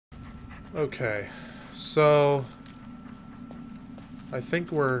Okay, so I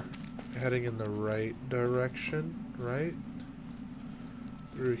think we're heading in the right direction, right?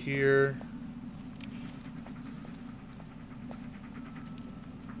 Through here.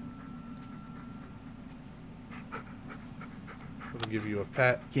 I'm gonna give you a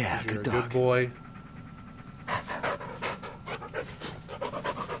pet. Yeah, You're good a dog. good boy.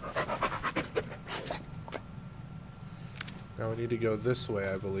 Now we need to go this way,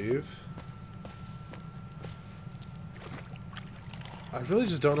 I believe. I really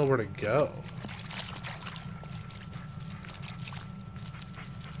just don't know where to go.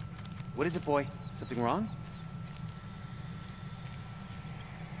 What is it, boy? Something wrong?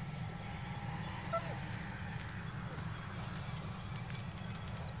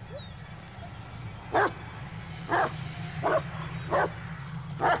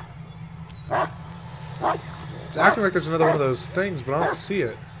 It's acting like there's another one of those things, but I don't see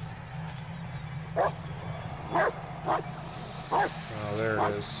it. Oh, there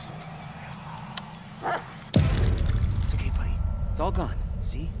it is. It's okay, buddy. It's all gone.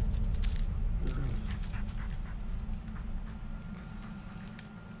 See?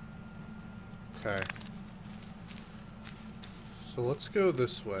 Okay. So let's go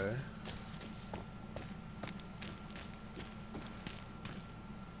this way.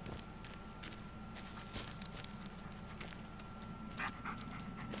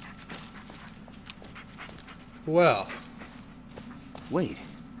 Well, Wait.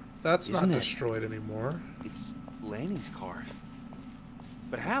 that's not Isn't it? destroyed anymore. It's Lanning's car.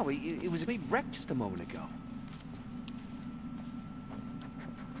 But how? It was a big wreck just a moment ago.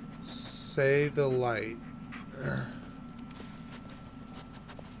 Say the light.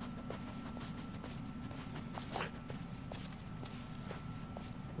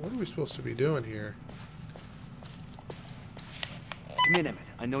 What are we supposed to be doing here? Come in,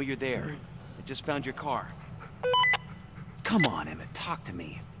 Emmett. I know you're there. I just found your car. Come on, Emmett. Talk to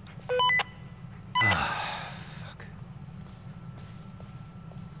me. Fuck.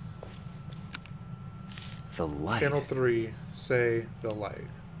 The light. Channel 3, say the light.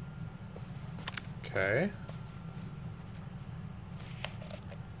 Okay.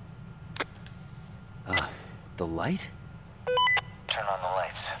 The light? Turn on the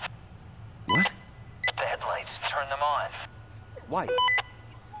lights. What? The headlights. Turn them on. Why?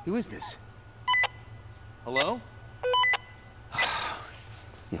 Who is this? Hello?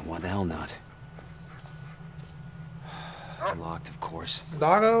 Yeah, why the hell not? Locked, of course.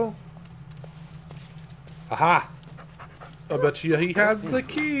 Doggo? Aha! I bet you he has the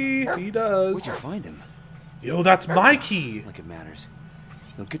key. He does. Where'd you find him? Yo, that's my key. Like it matters.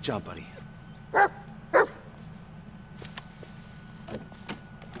 No, good job, buddy.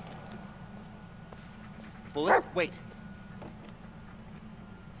 Bullet, wait.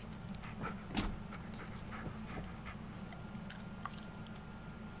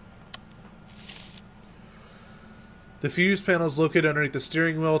 The fuse panel is located underneath the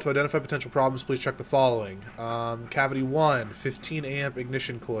steering wheel. To identify potential problems, please check the following. Cavity 1, 15 amp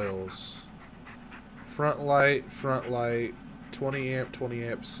ignition coils. Front light, 20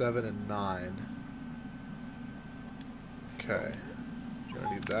 amp, 7, and 9. Okay.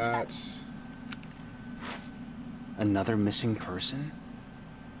 Gonna need that. Another missing person?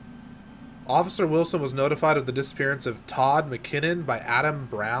 Officer Wilson was notified of the disappearance of Todd McKinnon by Adam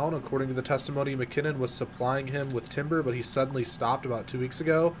Brown. According to the testimony, McKinnon was supplying him with timber, but he suddenly stopped about 2 weeks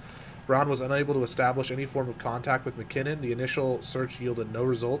ago. Brown was unable to establish any form of contact with McKinnon. The initial search yielded no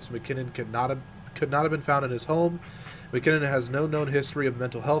results. McKinnon could not have been found in his home. McKinnon has no known history of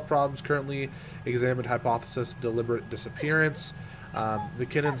mental health problems. Currently examined hypothesis deliberate disappearance.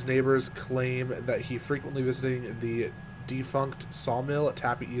 McKinnon's neighbors claim that he frequently visiting the defunct sawmill at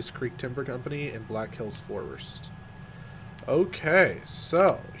Tappy East Creek Timber Company in Black Hills Forest. Okay,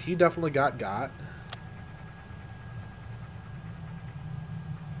 so he definitely got.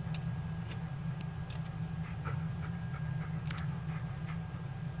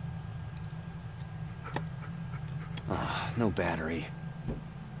 No battery.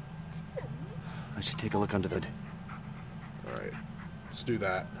 I should take a look under the... Alright, let's do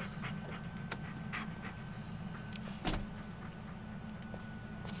that.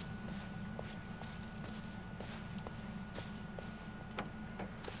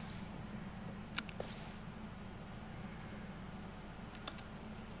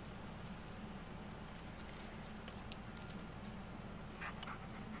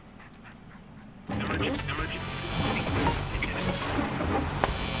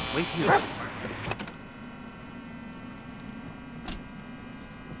 Wait here.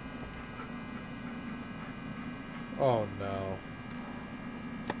 Oh no.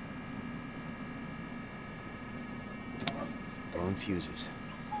 Blown fuses.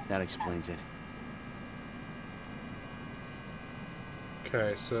 That explains it.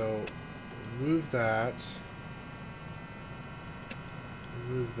 Okay, so remove that.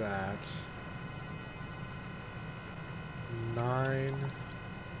 Remove that. 9.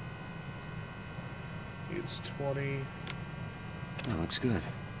 It's 20. That looks good.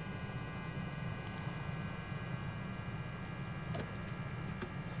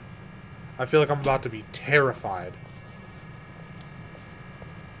 I feel like I'm about to be terrified.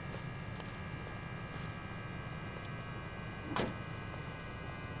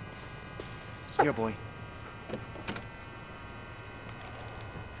 Here, boy.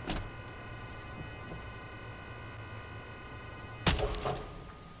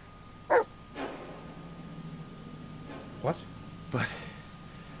 What? But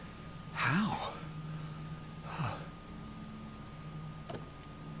how?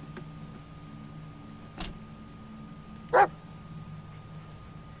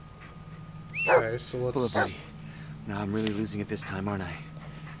 Okay, so let's... Pull up, buddy. Now I'm really losing it this time, aren't I?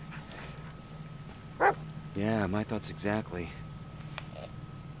 Yeah, my thoughts exactly.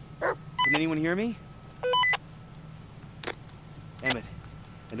 Can anyone hear me? Emmett,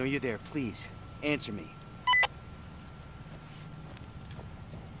 I know you're there. Please, answer me.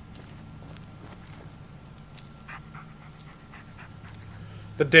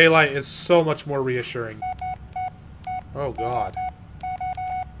 The daylight is so much more reassuring. Oh, God.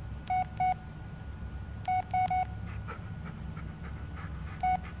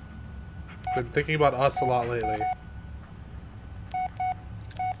 Been thinking about us a lot lately.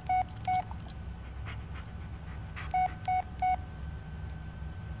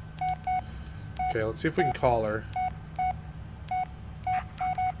 Okay, let's see if we can call her.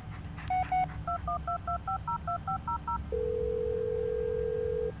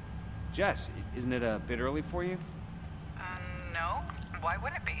 Jess, isn't it a bit early for you? No. Why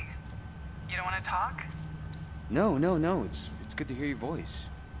would it be? You don't want to talk? No. It's good to hear your voice.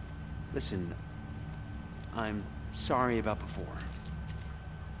 Listen, I'm sorry about before.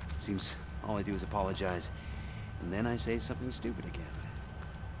 Seems all I do is apologize, and then I say something stupid again.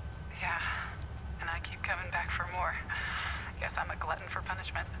 Yeah. And I keep coming back for more. Guess I'm a glutton for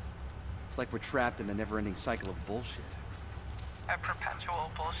punishment. It's like we're trapped in a never-ending cycle of bullshit. A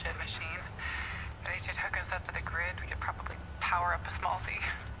perpetual bullshit machine. They should hook us up to the grid. We could probably power up a small Z.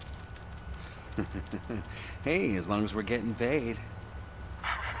 Hey, as long as we're getting paid.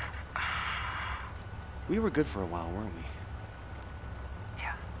 We were good for a while, weren't we?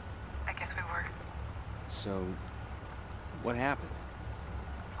 Yeah. I guess we were. So, what happened?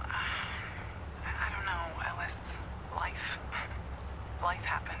 I don't know, Ellis. Life. Life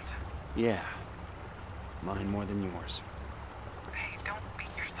happened. Yeah. Mine more than yours. Hey, don't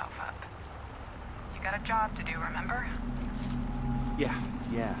beat yourself up. You got a job to do, remember? Yeah.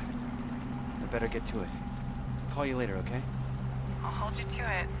 I better get to it. Call you later, okay? I'll hold you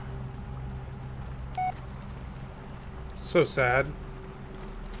to it. So sad.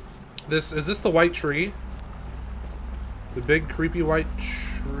 Is this the white tree? The big creepy white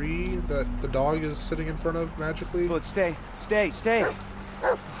tree that the dog is sitting in front of magically? Bullet, stay.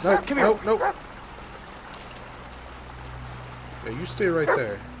 No, Come here. no. Yeah, you stay right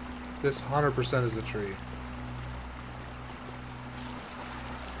there. This 100% is the tree.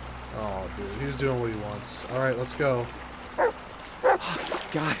 Oh, dude, he's doing what he wants. Alright, let's go.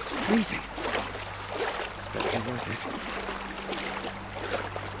 God, it's freezing. It's better be worth it.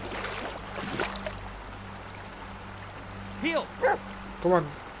 Heal!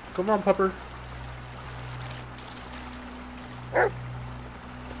 Come on, pupper.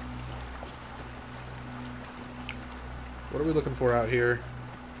 What are we looking for out here?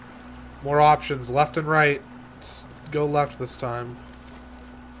 More options, left and right. Let's go left this time.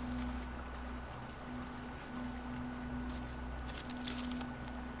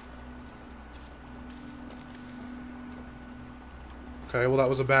 Okay, well that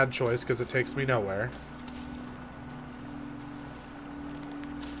was a bad choice because it takes me nowhere.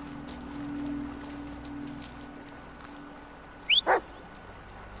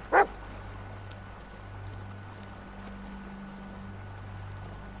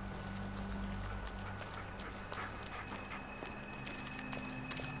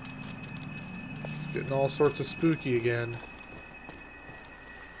 It's getting all sorts of spooky again.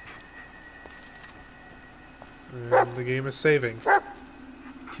 And the game is saving.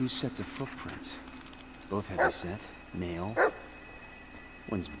 2 sets of footprints. Both heavy set, male.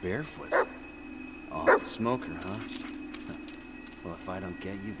 One's barefoot. Oh, smoker, huh? Well, if I don't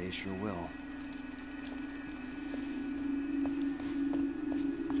get you, they sure will.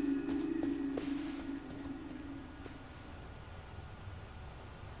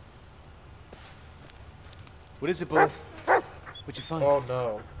 What is it, Bullet? What'd you find? Oh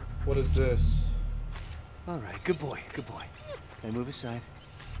no. What is this? All right, good boy, good boy. Now move aside.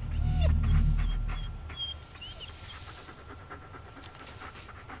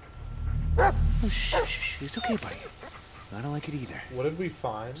 Oh, shh, shh, shh. It's okay, buddy. I don't like it either. What did we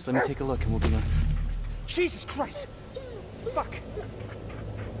find? Just let me take a look and we'll be on. Jesus Christ! Fuck!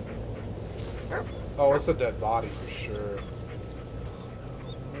 Oh, it's a dead body for sure.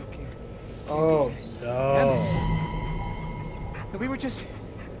 Okay. Oh no. We were just...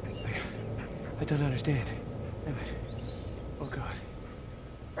 I don't understand. Damn it. Oh God.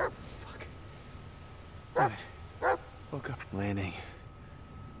 Fuck. Damn it. Oh God. Landing.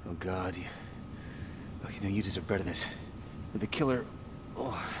 Oh God. Look, you know, you deserve better than this. The killer...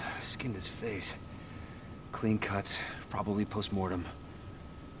 Oh, skinned his face. Clean cuts. Probably post-mortem.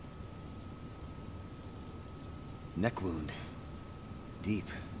 Neck wound. Deep.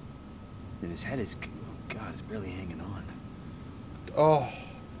 And his head is... Oh God, it's barely hanging on. Oh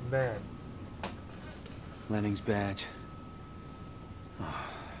man. Lanning's badge. Oh,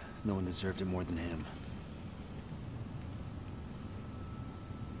 no one deserved it more than him.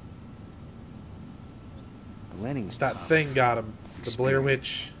 But Lanning was That tough. thing got him. The Blair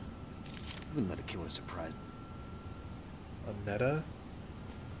Witch. I wouldn't let a killer surprise. Anetta?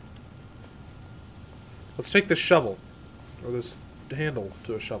 Let's take this shovel. Or this handle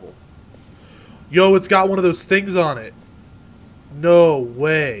to a shovel. Yo, it's got one of those things on it. No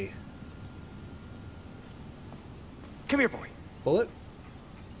way. Come here, boy. Bullet?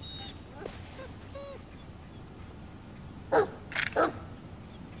 What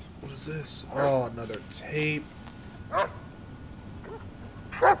is this? Oh, another tape. See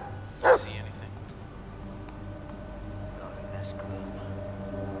anything? Not in this gloom.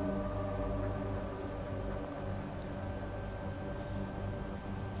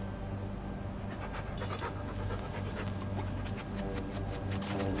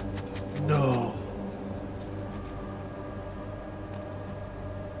 No.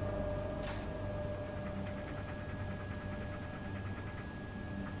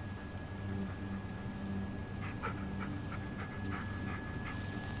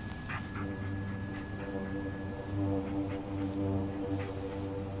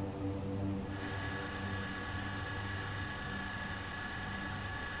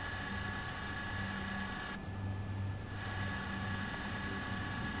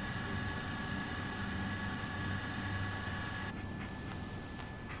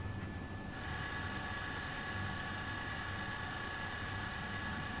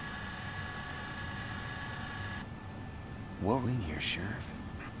 What are we in here, Sheriff?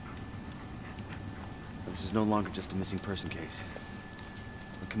 This is no longer just a missing person case.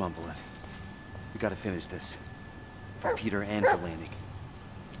 But come on, Bullet. We gotta finish this. For Peter and for Lanning.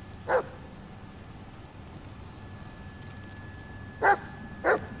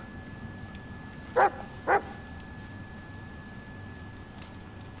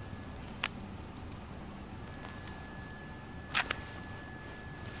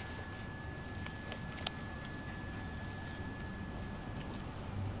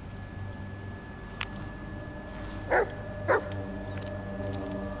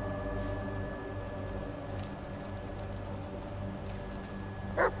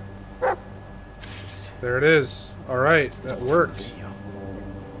 There it is. Alright, that worked.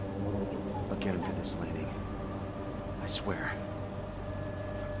 I'll get him for this, Lanning. I swear.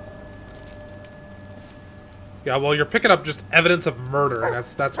 Yeah, well, you're picking up just evidence of murder, and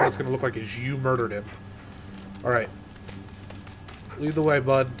that's what it's gonna look like is you murdered him. Alright. Lead the way,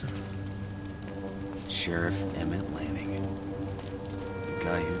 bud. Sheriff Emmett Lanning. The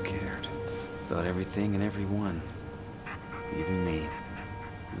guy who cared. About everything and everyone. Even me.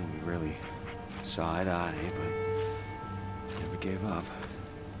 We really saw eye to eye, but never gave up.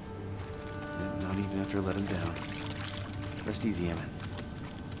 Not even after I let him down. Rest easy, Emmett.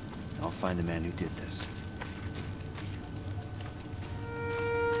 I'll find the man who did this.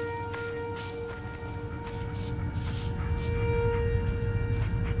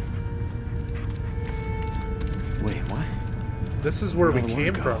 Wait, what? This is where we Where do I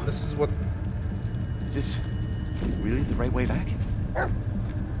came go? from. This is what... Is this really the right way back?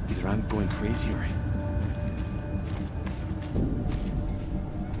 Either I'm going crazy or...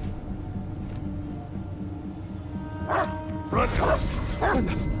 Run, Thomas! Run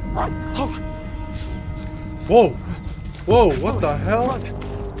the... Oh! Whoa! Whoa, what the hell? Run!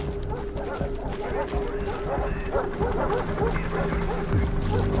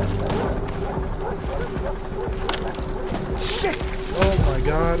 Shit! Oh my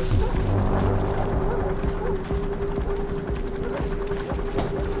god.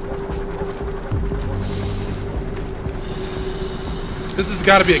 This has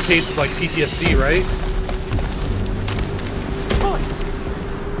got to be a case of, like, PTSD, right?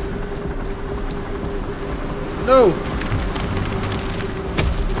 No!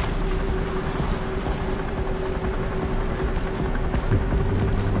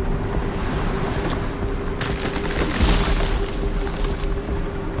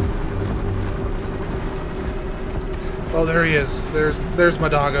 Oh, there he is. There's my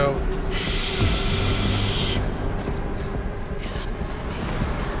doggo.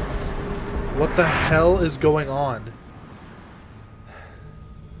 What the hell is going on?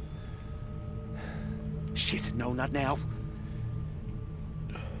 Shit, no, not now.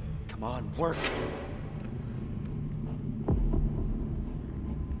 Come on, work.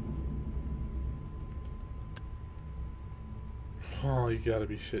 Oh, you gotta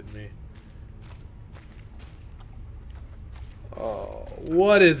be shitting me. Oh,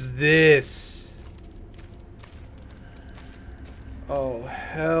 what is this? Oh,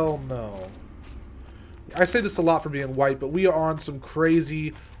 hell no. I say this a lot for being white, but we are on some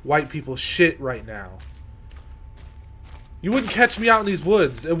crazy white people shit right now. You wouldn't catch me out in these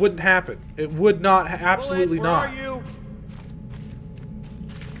woods. It wouldn't happen. It would not. Absolutely Bullet, not. where are you?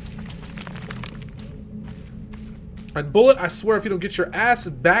 And Bullet, I swear if you don't get your ass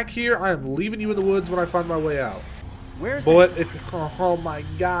back here, I am leaving you in the woods when I find my way out. Where's Bullet, if... Oh my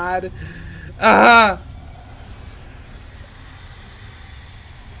god. Ah!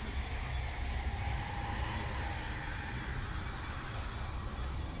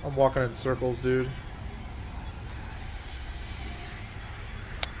 I'm walking in circles, dude.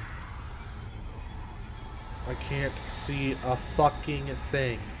 I can't see a fucking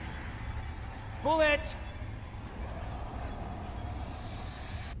thing. Bullet!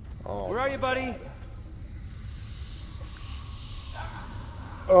 Oh. Where are you, buddy?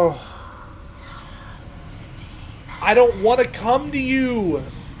 Oh. I don't want to come to you.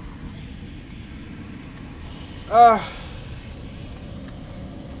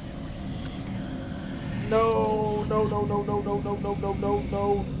 No, no, no, no, no, no, no, no, no, no,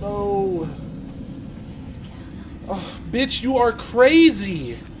 no, no. Oh, bitch, you are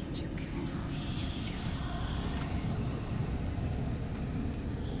crazy.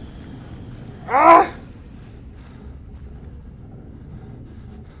 Ah!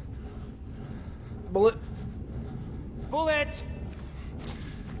 Bullet. Bullet!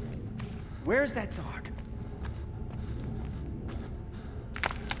 Where's that dog?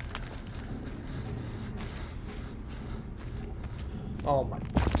 Oh my.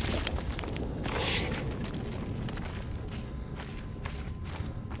 Shit.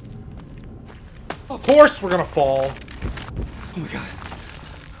 Of course we're gonna fall. Oh my god.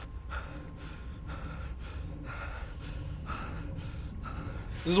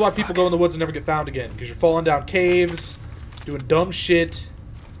 This is why people go in the woods and never get found again. Because you're falling down caves, doing dumb shit.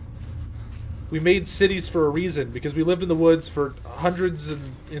 We made cities for a reason. Because we lived in the woods for hundreds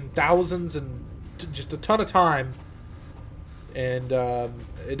and thousands and just a ton of time. And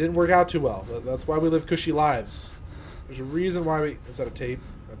it didn't work out too well. That's why we live cushy lives. There's a reason why we... Is that a tape?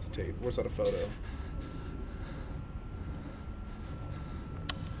 That's a tape. Where's that a photo?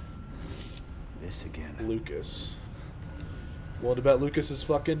 This again. Lucas. Willing to bet Lucas is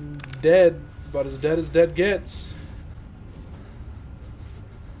fucking dead. About as dead gets.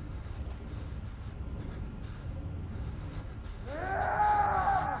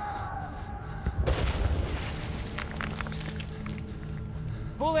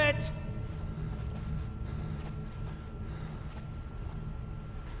 Bullet!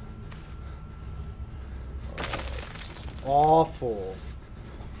 Awful.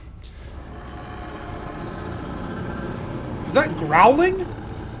 Is that growling?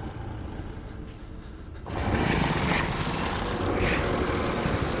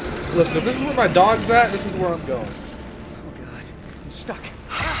 Listen, if this is where my dog's at, this is where I'm going. Oh god, I'm stuck.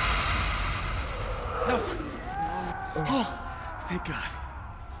 No. Oh, thank god.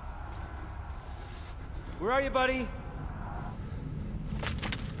 Where are you, buddy?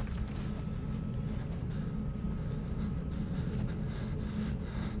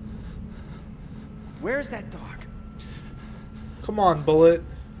 Where's that dog? Come on, Bullet.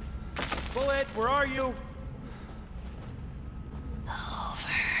 Bullet, where are you? Over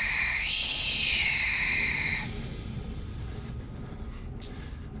here.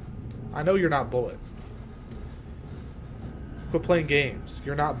 I know you're not Bullet. Quit playing games.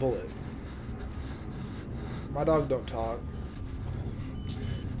 You're not Bullet. My dog don't talk.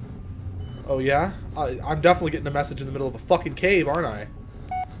 Oh yeah? I'm definitely getting a message in the middle of a fucking cave, aren't I?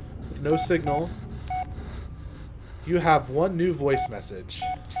 With no signal. You have one new voice message.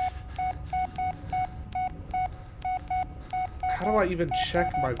 How do I even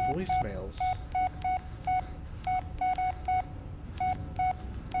check my voicemails?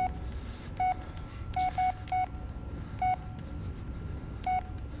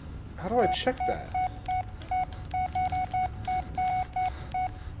 How do I check that?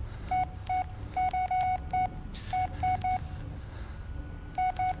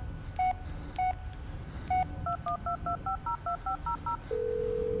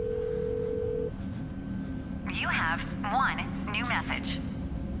 You have one new message.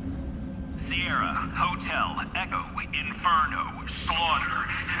 Sierra, Hotel, Echo, Inferno, Slaughter.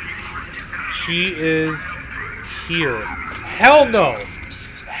 She is here. Hell no!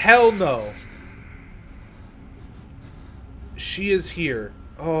 Hell no! She is here.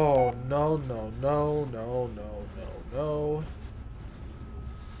 Oh, no, no, no, no, no, no, no.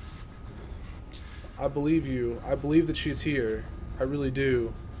 I believe you. I believe that she's here. I really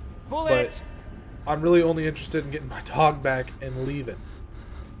do. Bullet! But I'm really only interested in getting my dog back and leaving.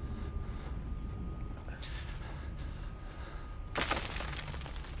 I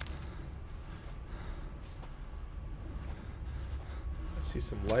see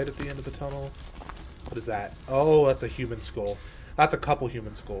some light at the end of the tunnel. What is that? Oh, that's a human skull. That's a couple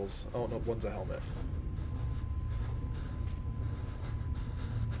human skulls. Oh, no, one's a helmet.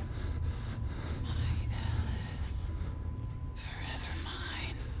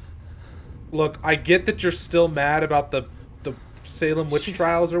 Look, I get that you're still mad about the Salem witch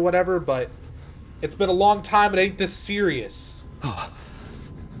trials or whatever, but it's been a long time. It ain't this serious.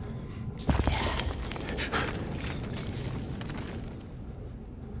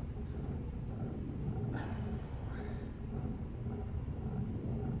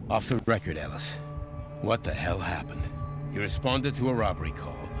 Off the record, Alice. What the hell happened? You responded to a robbery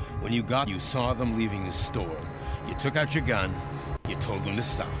call. When you saw them leaving the store. You took out your gun. You told them to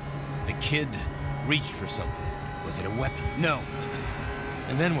stop. The kid reached for something. Was it a weapon? No.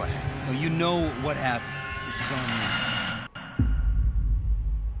 And then what? No, you know what happened. This is on me.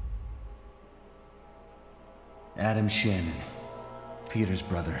 Adam Shannon. Peter's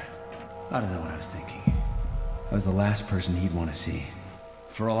brother. I don't know what I was thinking. I was the last person he'd want to see.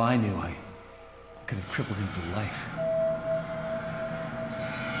 For all I knew, I could have crippled him for life.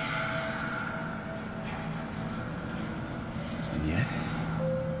 And yet,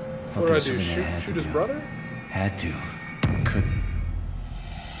 What did I do? Shoot his brother? Had to, but couldn't.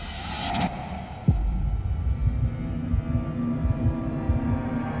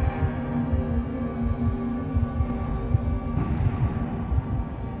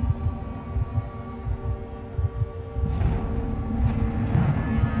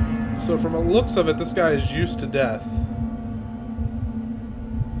 So from the looks of it, this guy is used to death.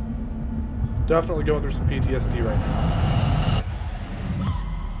 Definitely going through some PTSD right now.